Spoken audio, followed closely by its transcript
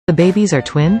The babies are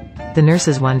twin? The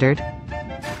nurses wondered.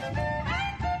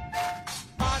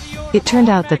 It turned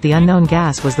out that the unknown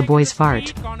gas was the boy's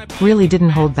fart. Really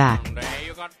didn't hold back.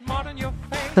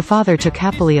 The father took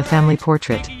happily a family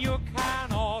portrait.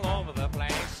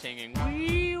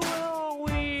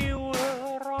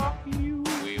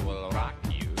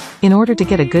 In order to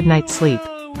get a good night's sleep,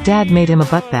 Dad made him a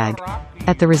butt bag.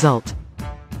 At the result,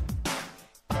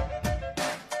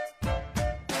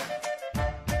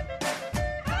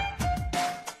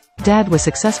 Dad was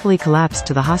successfully collapsed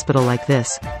to the hospital like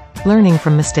this. Learning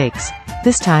from mistakes.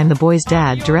 This time the boy's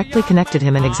dad directly connected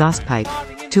him an exhaust pipe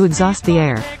to exhaust the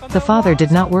air. The father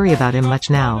did not worry about him much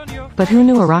now. But who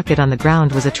knew a rocket on the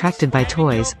ground was attracted by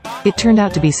toys? It turned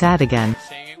out to be sad again.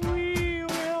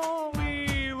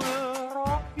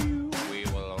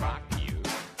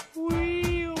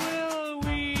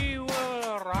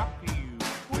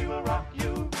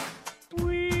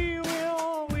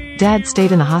 Dad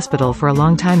stayed in the hospital for a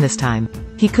long time this time.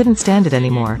 He couldn't stand it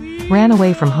anymore. Ran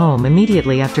away from home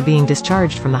immediately after being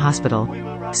discharged from the hospital.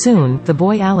 Soon, the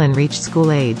boy Alan reached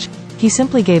school age. He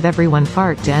simply gave everyone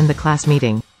fart to end the class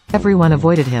meeting. Everyone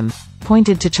avoided him.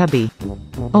 Pointed to Chubby.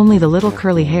 Only the little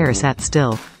curly hair sat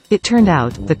still. It turned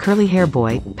out, the curly hair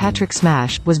boy, Patrick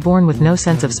Smash, was born with no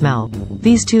sense of smell.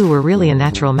 These two were really a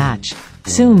natural match.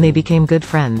 Soon they became good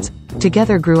friends.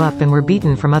 Together grew up and were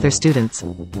beaten from other students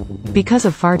because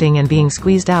of farting and being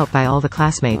squeezed out by all the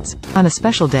classmates. On a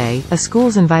special day, a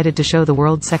school's invited to show the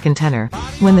world's second tenor.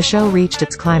 When the show reached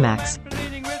its climax,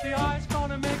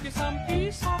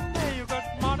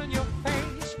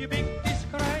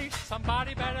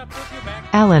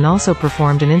 Alan also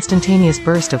performed an instantaneous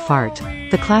burst of fart.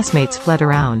 The classmates fled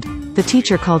around. The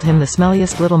teacher called him the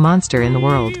smelliest little monster in the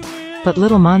world. But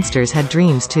little monsters had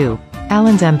dreams too.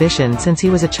 Alan's ambition since he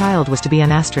was a child was to be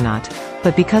an astronaut.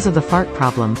 But because of the fart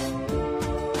problem,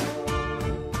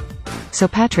 so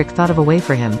Patrick thought of a way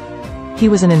for him. He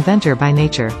was an inventor by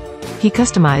nature. He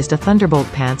customized a Thunderbolt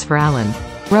pants for Alan.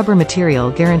 Rubber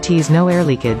material guarantees no air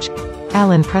leakage.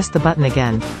 Alan pressed the button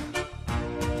again.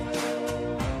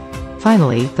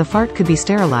 Finally, the fart could be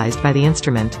sterilized by the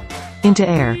instrument into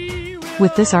air.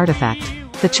 With this artifact,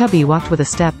 the Chubby walked with a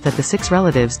step that the 6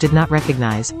 relatives did not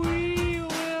recognize.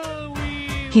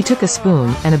 He took a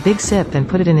spoon and a big sip and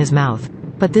put it in his mouth.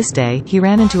 But this day, he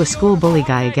ran into a school bully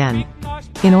guy again.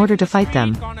 In order to fight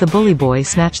them, the bully boy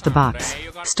snatched the box,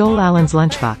 stole Alan's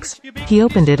lunchbox. He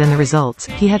opened it and the results,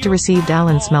 he had to receive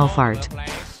Alan's smell fart.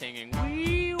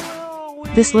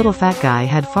 This little fat guy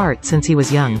had fart since he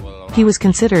was young. He was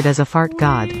considered as a fart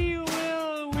god.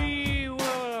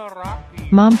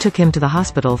 Mom took him to the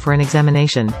hospital for an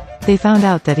examination. They found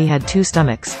out that he had 2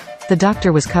 stomachs. The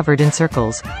doctor was covered in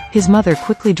circles. His mother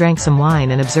quickly drank some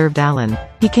wine and observed Alan.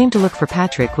 He came to look for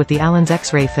Patrick with the Alan's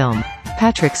X-ray film.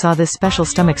 Patrick saw this special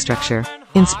stomach structure.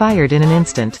 Inspired in an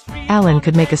instant, Alan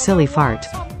could make a silly fart.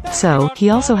 So, he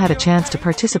also had a chance to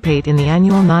participate in the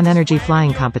annual non-energy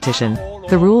flying competition.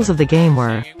 The rules of the game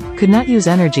were, could not use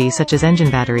energy such as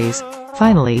engine batteries.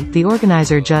 Finally, the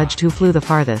organizer judged who flew the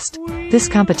farthest. This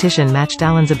competition matched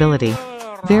Alan's ability.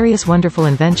 Various wonderful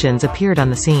inventions appeared on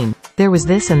the scene. There was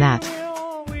this and that.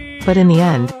 But in the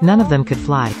end, none of them could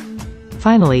fly.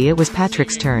 Finally it was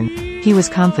Patrick's turn. He was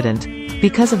confident.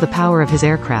 Because of the power of his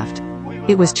aircraft.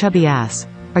 It was Chubby ass.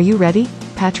 Are you ready?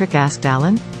 Patrick asked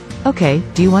Alan. Okay,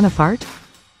 do you want to fart?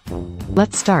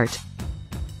 Let's start.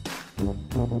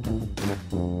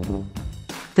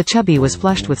 The Chubby was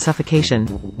flushed with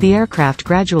suffocation. The aircraft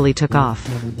gradually took off.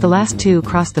 The last 2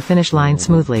 crossed the finish line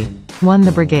smoothly. Won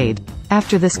the brigade.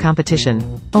 After this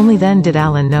competition, only then did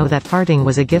Alan know that farting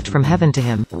was a gift from heaven to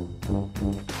him.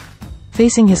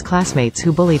 Facing his classmates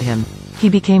who bullied him, he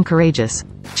became courageous,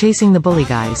 chasing the bully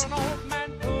guys.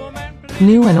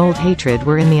 New and old hatred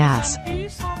were in the ass.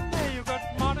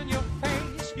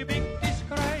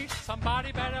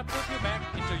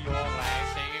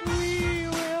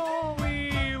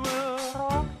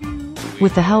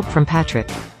 With the help from Patrick.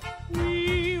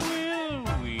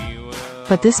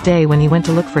 But this day when he went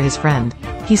to look for his friend,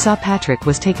 he saw Patrick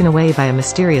was taken away by a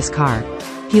mysterious car.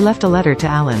 He left a letter to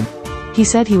Alan. He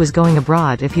said he was going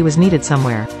abroad if he was needed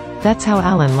somewhere. That's how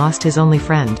Alan lost his only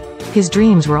friend. His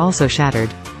dreams were also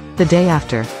shattered. The day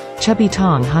after, Chubby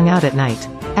Tong hung out at night.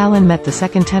 Alan met the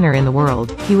second tenor in the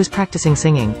world. He was practicing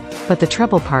singing. But the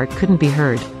treble part couldn't be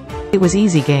heard. It was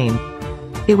easy game.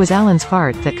 It was Alan's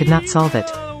fart that could not solve it.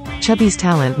 Chubby's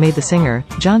talent made the singer,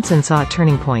 Johnson, saw a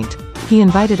turning point. He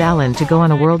invited Alan to go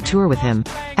on a world tour with him.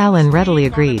 Alan readily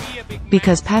agreed.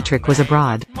 Because Patrick was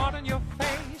abroad.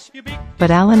 But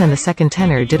Alan and the second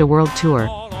tenor did a world tour.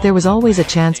 There was always a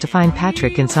chance to find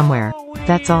Patrick in somewhere.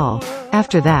 That's all.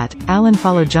 After that, Alan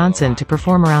followed Johnson to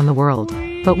perform around the world.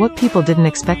 But what people didn't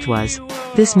expect was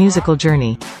this musical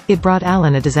journey. It brought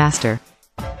Alan a disaster.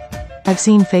 I've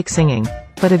seen fake singing.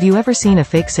 But have you ever seen a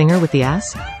fake singer with the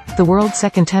ass? The world's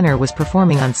second tenor was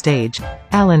performing on stage.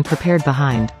 Alan prepared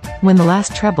behind. When the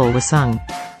last treble was sung,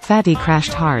 Fatty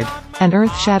crashed hard. An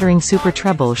earth-shattering super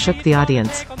treble shook the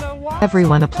audience.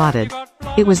 Everyone applauded.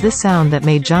 It was this sound that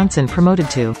made Johnson promoted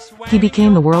to. He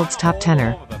became the world's top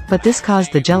tenor. But this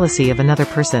caused the jealousy of another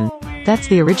person. That's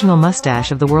the original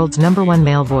mustache of the world's #1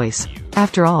 male voice.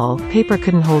 After all, paper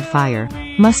couldn't hold fire.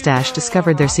 Mustache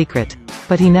discovered their secret.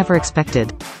 But he never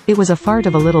expected. It was a fart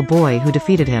of a little boy who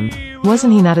defeated him.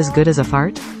 Wasn't he not as good as a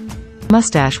fart?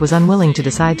 Mustache was unwilling to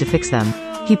decide to fix them.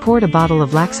 He poured a bottle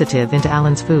of laxative into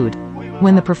Alan's food.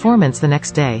 When the performance the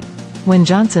next day, when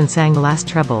Johnson sang the last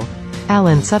treble,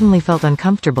 Alan suddenly felt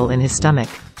uncomfortable in his stomach.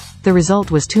 The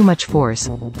result was too much force.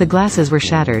 The glasses were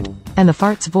shattered. And the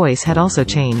fart's voice had also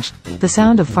changed. The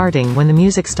sound of farting when the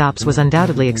music stops was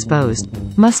undoubtedly exposed.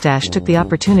 Mustache took the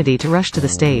opportunity to rush to the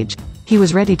stage. He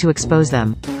was ready to expose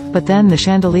them. But then the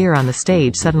chandelier on the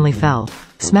stage suddenly fell.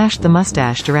 Smashed the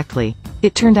mustache directly.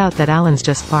 It turned out that Alan's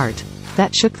just fart.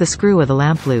 That shook the screw of the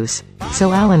lamp loose.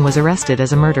 So Alan was arrested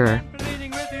as a murderer.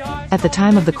 At the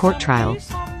time of the court trial,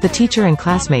 the teacher and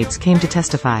classmates came to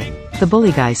testify. The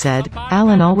bully guy said,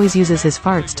 Alan always uses his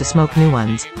farts to smoke new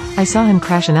ones. I saw him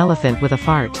crash an elephant with a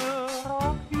fart.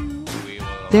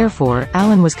 Therefore,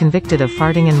 Alan was convicted of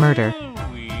farting and murder.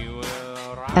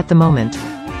 At the moment,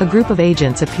 a group of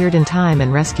agents appeared in time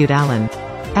and rescued Alan.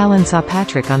 Alan saw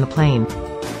Patrick on the plane.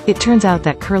 It turns out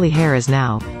that curly hair is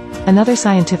now. Another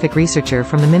scientific researcher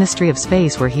from the Ministry of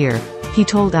Space were here. He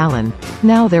told Alan.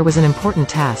 Now there was an important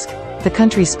task. The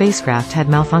country's spacecraft had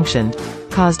malfunctioned,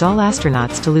 caused all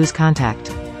astronauts to lose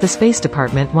contact. The Space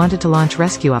Department wanted to launch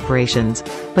rescue operations,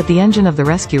 but the engine of the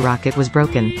rescue rocket was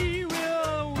broken.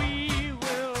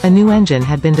 A new engine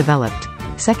had been developed.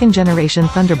 Second-generation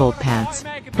Thunderbolt pants.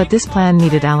 But this plan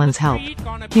needed Alan's help.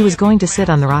 He was going to sit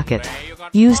on the rocket.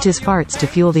 Used his farts to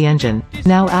fuel the engine.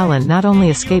 Now Alan not only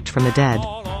escaped from the dead,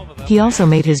 he also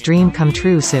made his dream come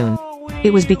true soon.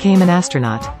 It was became an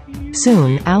astronaut.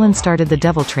 Soon, Alan started the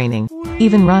devil training.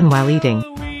 Even run while eating.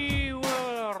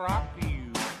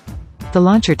 The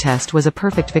launcher test was a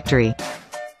perfect victory.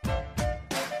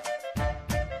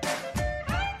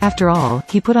 After all,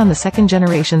 he put on the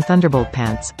second-generation Thunderbolt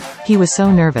pants. He was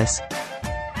so nervous.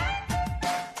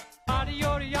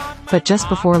 But just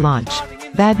before launch,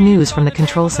 bad news from the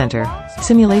control center.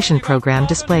 Simulation program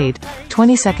displayed.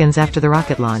 20 seconds after the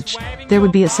rocket launch, there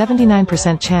would be a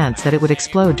 79% chance that it would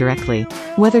explode directly.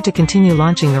 Whether to continue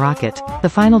launching the rocket, the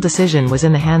final decision was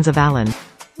in the hands of Alan.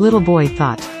 Little boy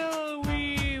thought.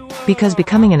 Because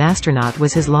becoming an astronaut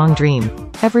was his long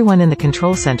dream, everyone in the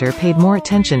control center paid more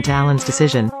attention to Alan's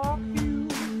decision.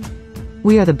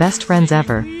 We are the best friends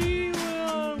ever.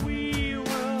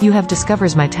 You have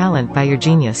discovers my talent by your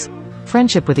genius.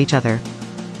 Friendship with each other.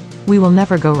 We will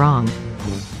never go wrong.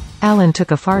 Alan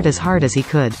took a fart as hard as he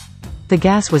could. The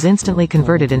gas was instantly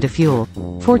converted into fuel.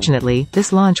 Fortunately,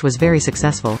 this launch was very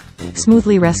successful.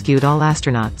 Smoothly rescued all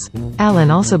astronauts.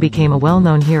 Alan also became a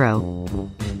well-known hero.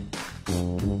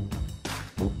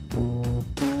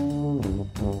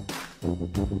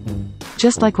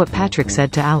 Just like what Patrick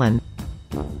said to Alan.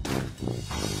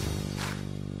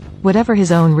 Whatever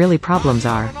his own really problems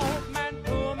are,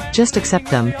 just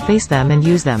accept them, face them and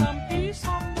use them.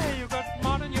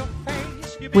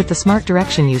 With the smart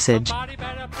direction usage,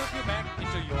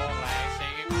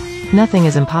 nothing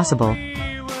is impossible.